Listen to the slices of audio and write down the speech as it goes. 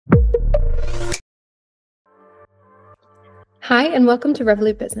Hi, and welcome to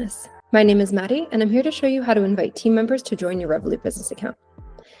Revolut Business. My name is Maddie, and I'm here to show you how to invite team members to join your Revolut Business account.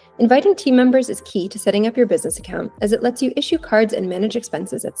 Inviting team members is key to setting up your business account, as it lets you issue cards and manage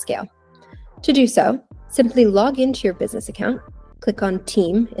expenses at scale. To do so, simply log into your business account, click on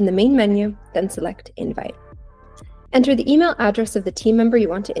Team in the main menu, then select Invite. Enter the email address of the team member you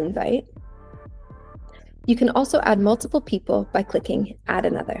want to invite. You can also add multiple people by clicking Add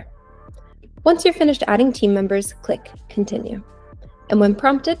Another. Once you're finished adding team members, click Continue. And when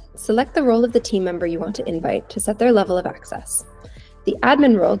prompted, select the role of the team member you want to invite to set their level of access. The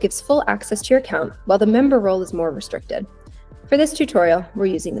admin role gives full access to your account, while the member role is more restricted. For this tutorial, we're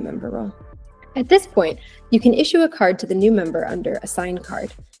using the member role. At this point, you can issue a card to the new member under Assign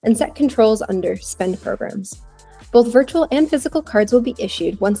Card and set controls under Spend Programs. Both virtual and physical cards will be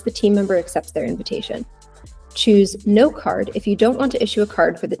issued once the team member accepts their invitation. Choose No Card if you don't want to issue a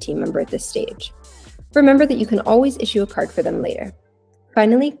card for the team member at this stage. Remember that you can always issue a card for them later.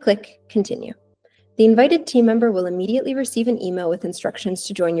 Finally, click Continue. The invited team member will immediately receive an email with instructions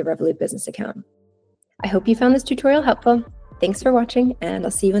to join your Revolut Business account. I hope you found this tutorial helpful. Thanks for watching, and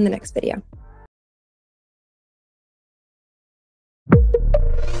I'll see you in the next video.